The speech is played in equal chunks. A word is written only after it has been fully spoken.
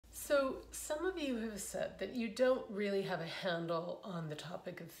So some of you have said that you don't really have a handle on the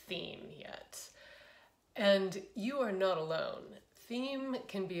topic of theme yet. And you are not alone. Theme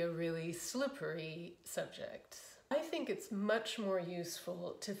can be a really slippery subject. I think it's much more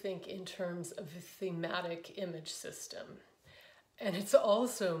useful to think in terms of a thematic image system. And it's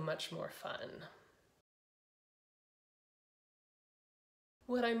also much more fun.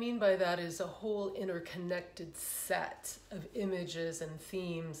 What I mean by that is a whole interconnected set of images and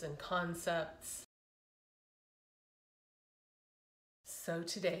themes and concepts. So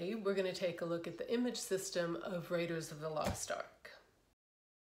today we're going to take a look at the image system of Raiders of the Lost Ark.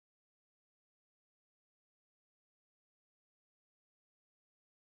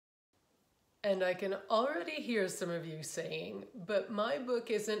 And I can already hear some of you saying, but my book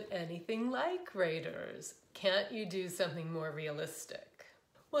isn't anything like Raiders. Can't you do something more realistic?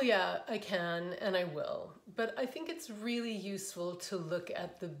 Well, yeah, I can and I will, but I think it's really useful to look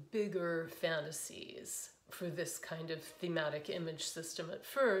at the bigger fantasies for this kind of thematic image system at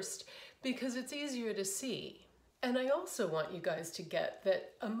first because it's easier to see. And I also want you guys to get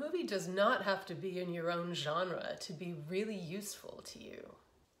that a movie does not have to be in your own genre to be really useful to you.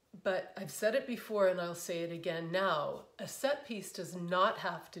 But I've said it before and I'll say it again now, a set piece does not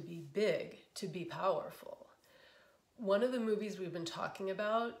have to be big to be powerful. One of the movies we've been talking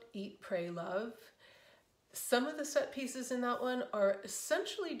about, Eat, Pray, Love, some of the set pieces in that one are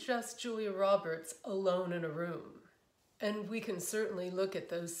essentially just Julia Roberts alone in a room. And we can certainly look at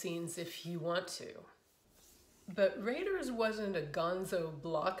those scenes if you want to. But Raiders wasn't a gonzo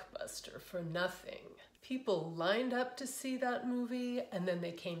blockbuster for nothing. People lined up to see that movie, and then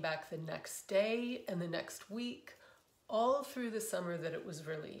they came back the next day and the next week, all through the summer that it was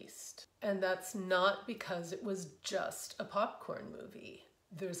released. And that's not because it was just a popcorn movie.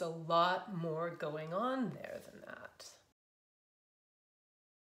 There's a lot more going on there than that.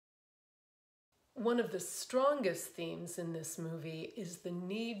 One of the strongest themes in this movie is the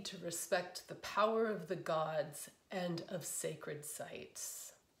need to respect the power of the gods and of sacred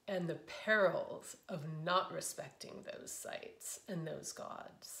sites, and the perils of not respecting those sites and those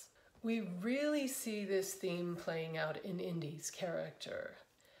gods. We really see this theme playing out in Indy's character.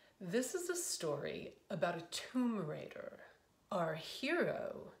 This is a story about a tomb raider. Our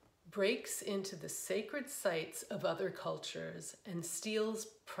hero breaks into the sacred sites of other cultures and steals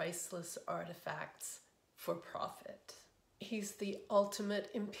priceless artifacts for profit. He's the ultimate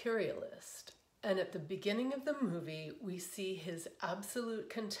imperialist, and at the beginning of the movie, we see his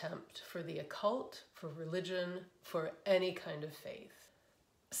absolute contempt for the occult, for religion, for any kind of faith.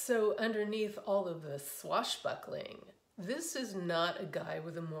 So underneath all of the swashbuckling, this is not a guy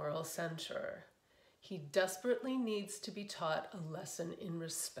with a moral center. He desperately needs to be taught a lesson in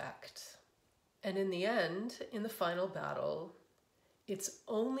respect. And in the end, in the final battle, it's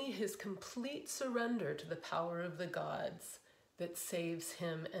only his complete surrender to the power of the gods that saves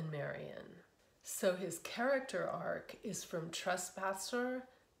him and Marion. So his character arc is from trespasser,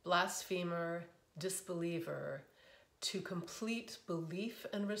 blasphemer, disbeliever, to complete belief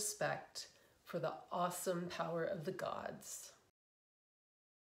and respect for the awesome power of the gods.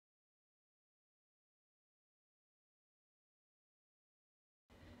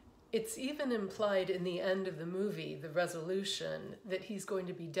 It's even implied in the end of the movie, the resolution, that he's going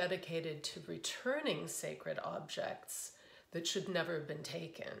to be dedicated to returning sacred objects that should never have been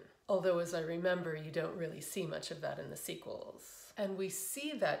taken. Although, as I remember, you don't really see much of that in the sequels. And we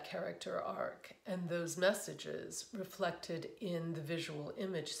see that character arc and those messages reflected in the visual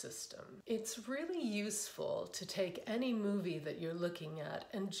image system. It's really useful to take any movie that you're looking at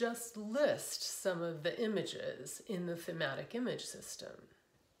and just list some of the images in the thematic image system.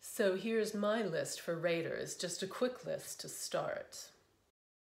 So here's my list for Raiders, just a quick list to start.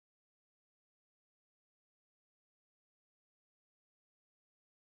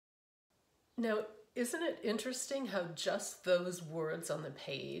 Now, isn't it interesting how just those words on the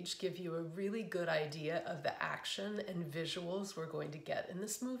page give you a really good idea of the action and visuals we're going to get in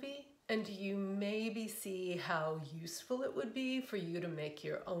this movie? And you maybe see how useful it would be for you to make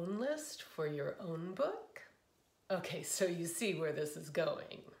your own list for your own book? Okay, so you see where this is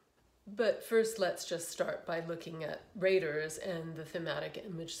going. But first, let's just start by looking at Raiders and the thematic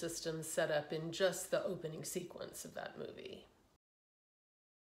image system set up in just the opening sequence of that movie.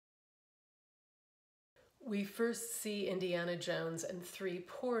 We first see Indiana Jones and three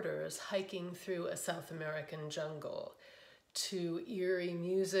porters hiking through a South American jungle to eerie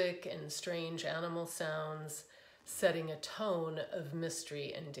music and strange animal sounds, setting a tone of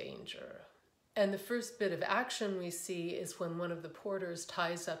mystery and danger. And the first bit of action we see is when one of the porters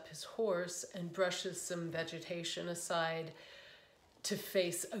ties up his horse and brushes some vegetation aside to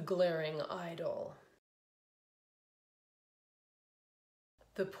face a glaring idol.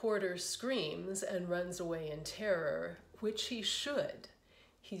 The porter screams and runs away in terror, which he should.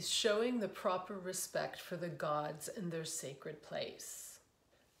 He's showing the proper respect for the gods and their sacred place.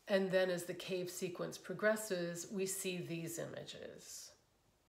 And then as the cave sequence progresses, we see these images.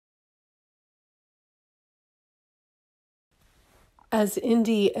 As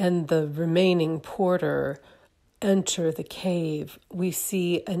Indy and the remaining porter enter the cave, we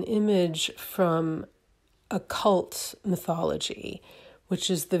see an image from occult mythology, which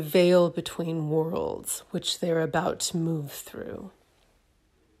is the veil between worlds, which they're about to move through.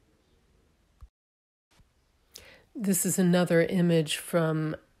 This is another image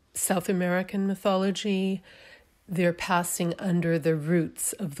from South American mythology. They're passing under the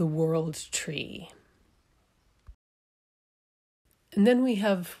roots of the world tree. And then we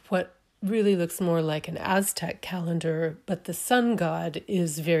have what really looks more like an Aztec calendar, but the sun god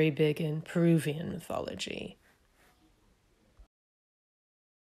is very big in Peruvian mythology.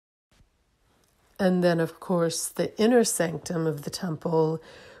 And then, of course, the inner sanctum of the temple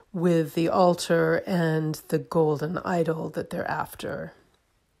with the altar and the golden idol that they're after.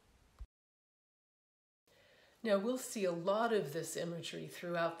 Now, we'll see a lot of this imagery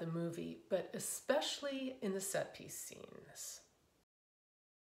throughout the movie, but especially in the set piece scenes.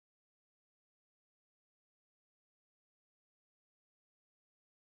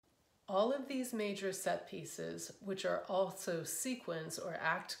 All of these major set pieces, which are also sequence or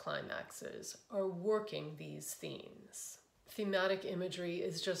act climaxes, are working these themes. Thematic imagery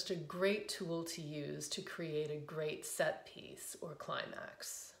is just a great tool to use to create a great set piece or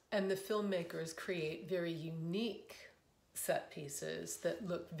climax. And the filmmakers create very unique set pieces that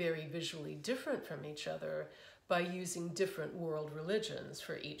look very visually different from each other by using different world religions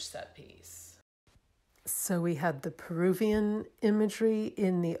for each set piece. So we had the Peruvian imagery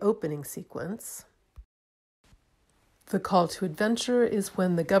in the opening sequence. The call to adventure is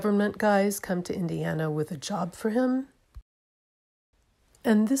when the government guys come to Indiana with a job for him.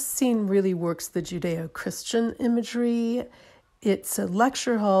 And this scene really works the Judeo-Christian imagery. It's a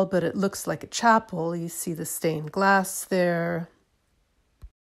lecture hall, but it looks like a chapel. You see the stained glass there.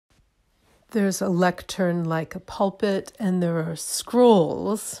 There's a lectern like a pulpit, and there are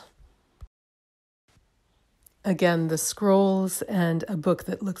scrolls. Again, the scrolls and a book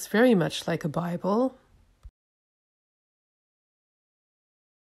that looks very much like a Bible.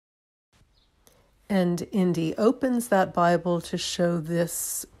 And Indy opens that Bible to show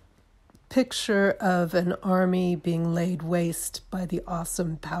this picture of an army being laid waste by the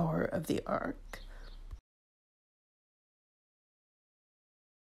awesome power of the Ark.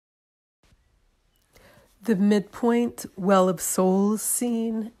 The midpoint Well of Souls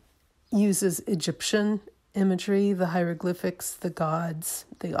scene uses Egyptian imagery, the hieroglyphics, the gods,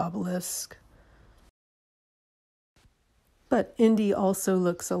 the obelisk. But Indy also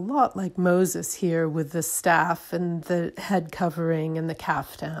looks a lot like Moses here with the staff and the head covering and the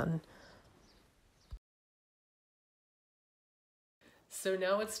caftan. So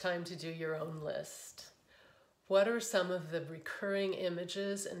now it's time to do your own list. What are some of the recurring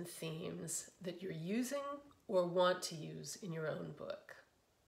images and themes that you're using or want to use in your own book?